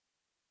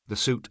the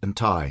suit and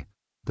tie,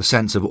 the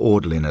sense of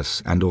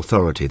orderliness and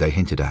authority they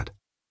hinted at.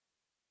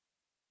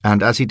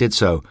 And as he did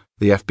so,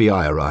 the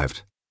FBI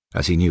arrived,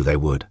 as he knew they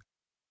would.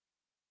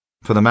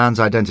 For the man's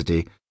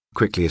identity,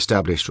 quickly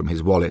established from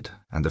his wallet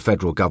and the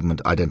federal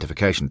government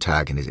identification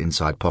tag in his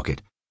inside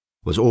pocket,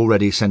 was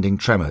already sending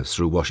tremors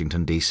through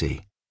Washington,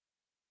 D.C.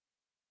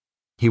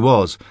 He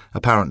was,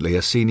 apparently,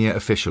 a senior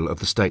official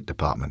of the State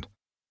Department.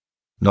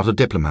 Not a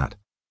diplomat,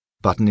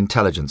 but an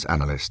intelligence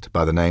analyst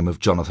by the name of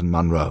Jonathan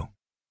Munro.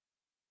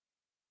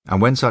 And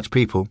when such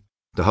people,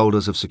 the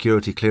holders of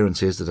security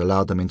clearances that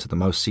allowed them into the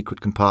most secret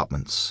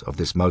compartments of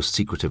this most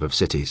secretive of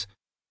cities,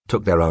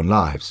 took their own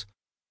lives,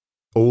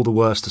 all the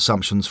worst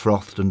assumptions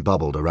frothed and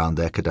bubbled around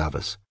their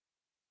cadavers.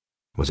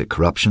 Was it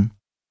corruption?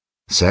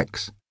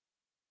 Sex?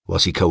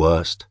 Was he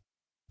coerced?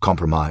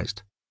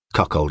 Compromised?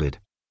 Cuckolded?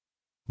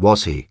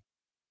 Was he,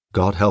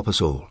 God help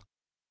us all,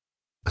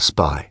 a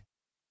spy?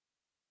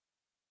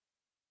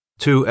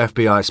 2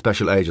 FBI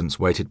special agents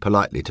waited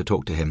politely to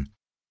talk to him,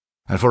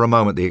 and for a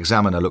moment the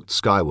examiner looked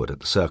skyward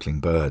at the circling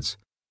birds,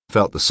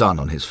 felt the sun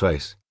on his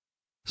face.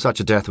 Such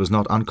a death was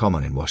not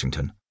uncommon in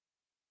Washington.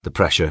 The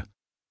pressure,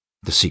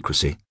 the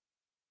secrecy,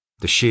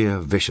 the sheer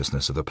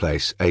viciousness of the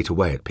place ate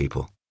away at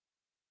people.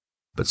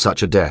 But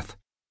such a death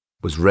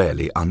was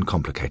rarely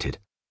uncomplicated.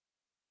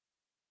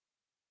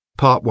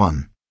 Part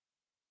 1.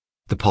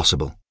 The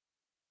Possible.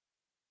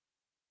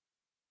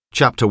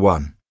 Chapter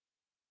 1.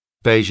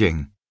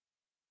 Beijing.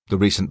 The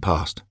Recent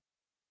Past.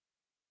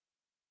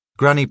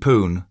 Granny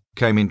Poon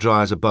came in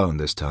dry as a bone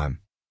this time.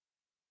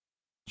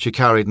 She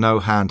carried no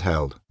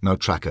handheld, no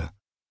tracker,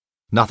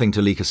 nothing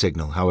to leak a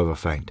signal, however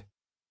faint.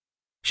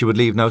 She would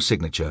leave no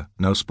signature,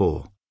 no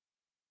spore.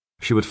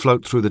 She would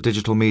float through the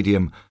digital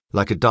medium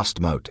like a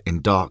dust mote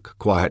in dark,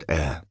 quiet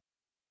air.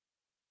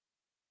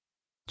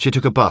 She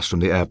took a bus from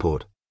the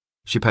airport.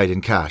 She paid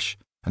in cash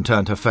and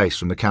turned her face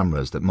from the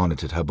cameras that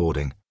monitored her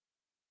boarding.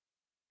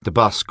 The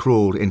bus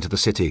crawled into the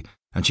city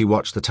and she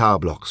watched the tower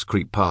blocks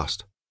creep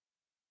past.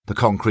 The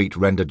concrete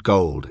rendered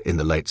gold in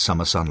the late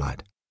summer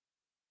sunlight.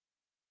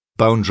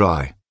 Bone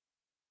dry.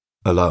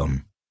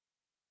 Alone.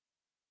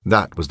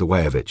 That was the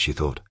way of it, she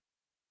thought.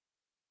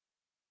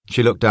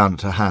 She looked down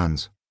at her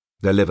hands,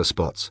 their liver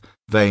spots,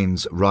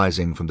 veins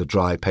rising from the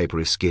dry,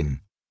 papery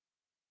skin.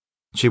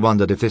 She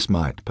wondered if this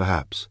might,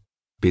 perhaps,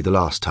 be the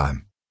last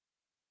time.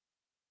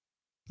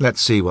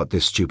 Let's see what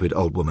this stupid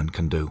old woman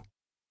can do.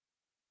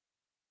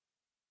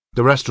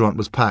 The restaurant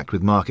was packed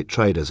with market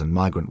traders and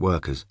migrant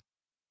workers,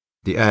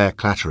 the air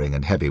clattering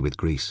and heavy with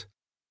grease,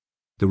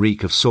 the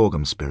reek of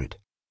sorghum spirit.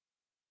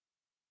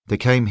 They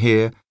came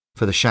here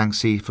for the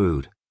Shaanxi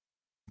food,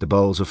 the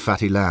bowls of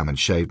fatty lamb and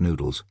shaved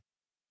noodles.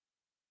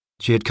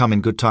 She had come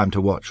in good time to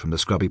watch from the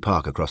scrubby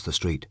park across the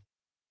street,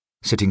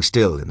 sitting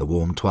still in the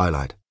warm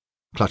twilight,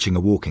 clutching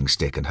a walking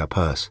stick and her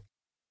purse.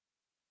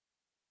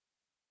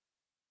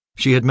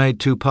 She had made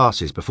 2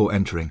 passes before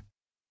entering,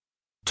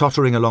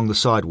 tottering along the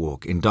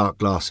sidewalk in dark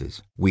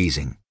glasses,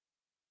 wheezing.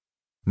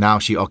 Now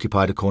she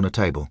occupied a corner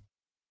table.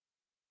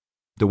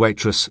 The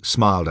waitress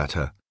smiled at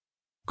her,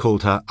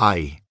 called her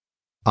Ai,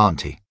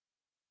 Auntie,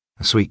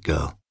 a sweet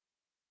girl.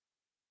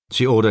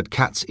 She ordered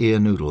cat's ear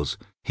noodles,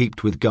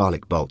 heaped with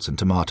garlic bolts and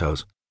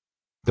tomatoes,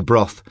 the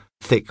broth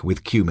thick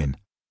with cumin,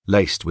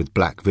 laced with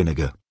black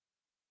vinegar.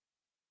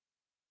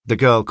 The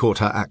girl caught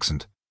her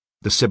accent,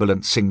 the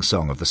sibilant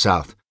sing-song of the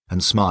South,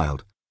 and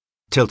smiled,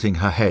 tilting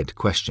her head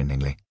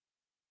questioningly.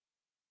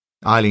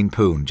 Eileen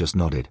Poon just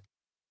nodded.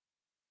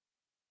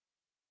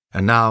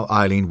 And now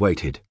Eileen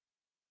waited,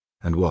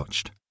 and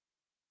watched.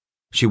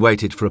 She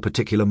waited for a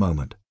particular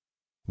moment,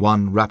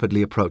 one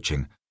rapidly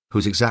approaching,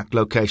 whose exact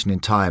location in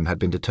time had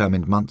been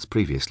determined months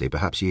previously,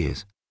 perhaps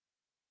years.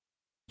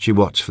 She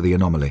watched for the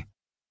anomaly,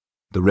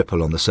 the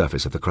ripple on the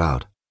surface of the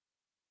crowd.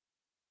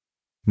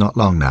 Not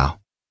long now.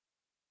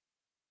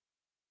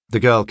 The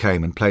girl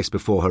came and placed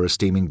before her a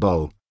steaming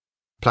bowl,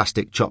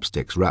 plastic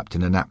chopsticks wrapped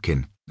in a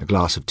napkin, a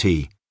glass of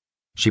tea.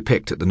 She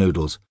picked at the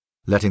noodles,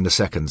 letting the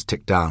seconds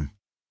tick down.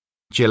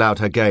 She allowed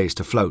her gaze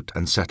to float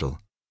and settle.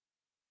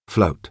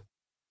 Float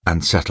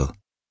and settle.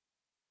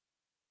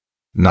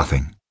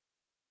 Nothing.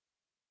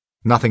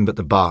 Nothing but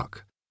the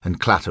bark and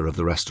clatter of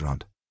the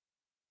restaurant.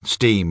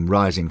 Steam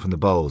rising from the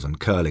bowls and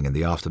curling in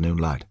the afternoon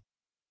light.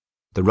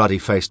 The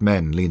ruddy-faced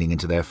men leaning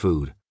into their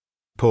food,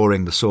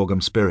 pouring the sorghum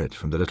spirit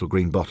from the little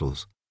green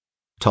bottles,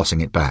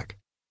 tossing it back.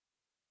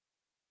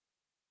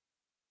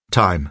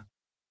 Time.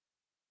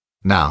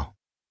 Now.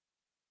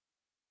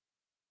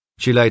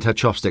 She laid her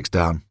chopsticks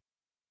down,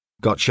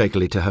 got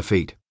shakily to her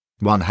feet,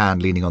 one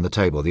hand leaning on the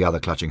table, the other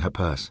clutching her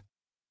purse.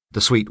 The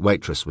sweet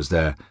waitress was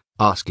there,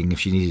 asking if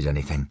she needed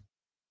anything.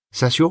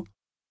 "C'est sûr?"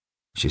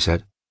 she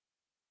said.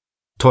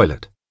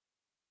 "Toilet."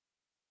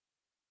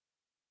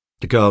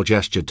 The girl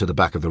gestured to the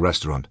back of the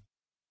restaurant.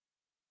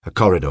 A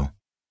corridor.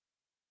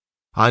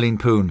 Eileen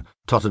Poon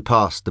tottered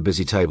past the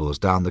busy tables,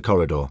 down the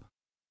corridor,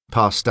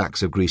 past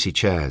stacks of greasy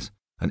chairs,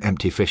 an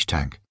empty fish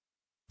tank.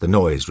 The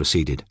noise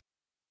receded.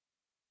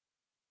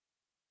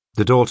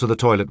 The door to the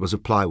toilet was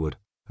of plywood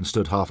and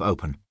stood half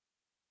open.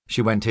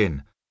 She went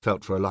in,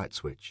 felt for a light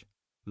switch,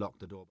 locked the door.